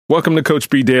Welcome to Coach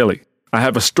B Daily. I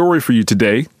have a story for you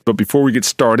today, but before we get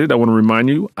started, I want to remind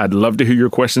you, I'd love to hear your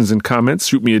questions and comments.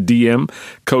 Shoot me a DM,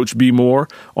 Coach B Moore,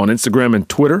 on Instagram and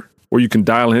Twitter, or you can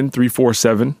dial in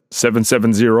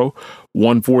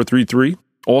 347-770-1433.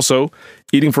 Also,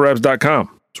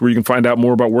 eatingforabs.com. It's where you can find out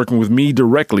more about working with me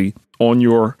directly on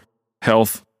your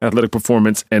health, athletic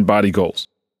performance, and body goals.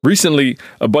 Recently,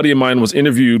 a buddy of mine was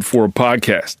interviewed for a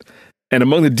podcast, and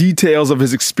among the details of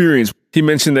his experience, he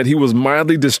mentioned that he was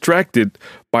mildly distracted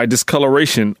by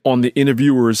discoloration on the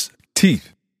interviewer's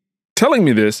teeth. Telling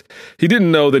me this, he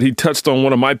didn't know that he touched on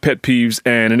one of my pet peeves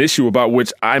and an issue about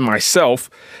which I myself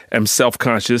am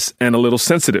self-conscious and a little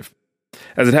sensitive.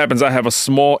 As it happens, I have a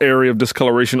small area of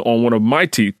discoloration on one of my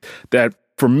teeth that,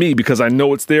 for me, because I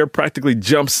know it's there, practically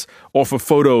jumps off of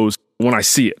photos when I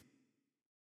see it.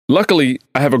 Luckily,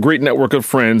 I have a great network of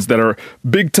friends that are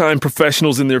big-time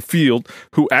professionals in their field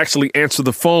who actually answer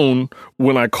the phone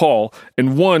when I call,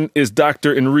 and one is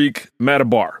Dr. Enrique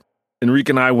Matabar.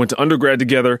 Enrique and I went to undergrad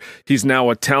together. He's now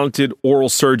a talented oral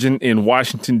surgeon in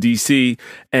Washington, D.C.,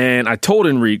 and I told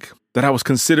Enrique that I was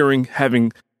considering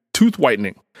having tooth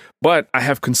whitening, but I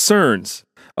have concerns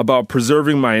about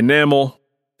preserving my enamel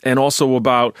and also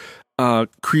about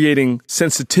creating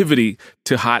sensitivity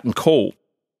to hot and cold.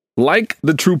 Like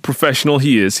the true professional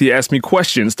he is, he asked me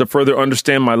questions to further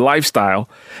understand my lifestyle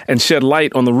and shed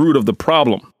light on the root of the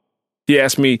problem. He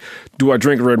asked me, do I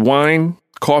drink red wine,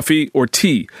 coffee, or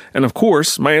tea? And of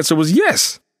course, my answer was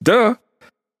yes. Duh.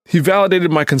 He validated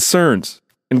my concerns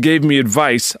and gave me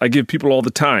advice I give people all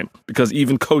the time, because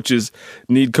even coaches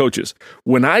need coaches.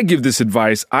 When I give this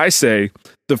advice, I say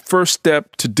the first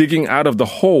step to digging out of the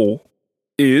hole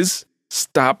is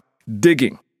stop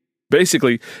digging.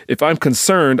 Basically, if I'm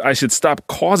concerned, I should stop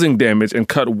causing damage and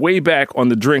cut way back on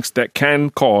the drinks that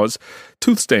can cause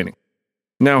tooth staining.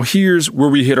 Now, here's where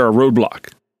we hit our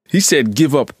roadblock. He said,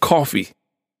 give up coffee.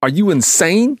 Are you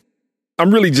insane?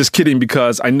 I'm really just kidding,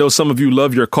 because I know some of you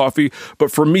love your coffee,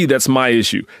 but for me, that's my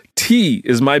issue. Tea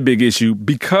is my big issue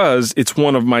because it's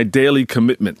one of my daily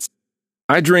commitments.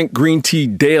 I drink green tea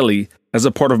daily as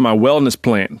a part of my wellness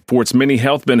plan for its many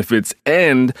health benefits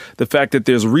and the fact that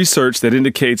there's research that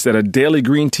indicates that a daily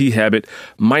green tea habit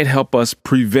might help us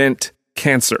prevent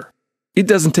cancer. It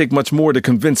doesn't take much more to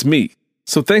convince me.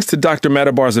 So thanks to Dr.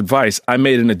 Matabar's advice, I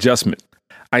made an adjustment.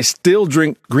 I still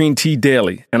drink green tea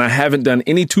daily, and I haven't done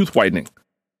any tooth whitening.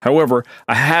 However,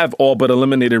 I have all but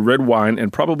eliminated red wine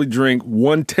and probably drink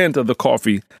 1/10 of the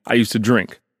coffee I used to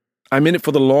drink. I'm in it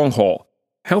for the long haul.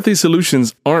 Healthy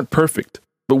solutions aren't perfect,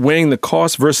 but weighing the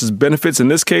cost versus benefits in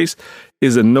this case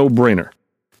is a no-brainer.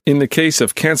 In the case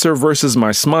of cancer versus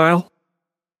my smile,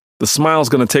 the smile's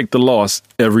going to take the loss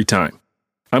every time.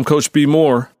 I'm Coach B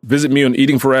Moore. Visit me on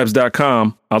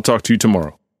eatingforabs.com. I'll talk to you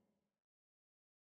tomorrow.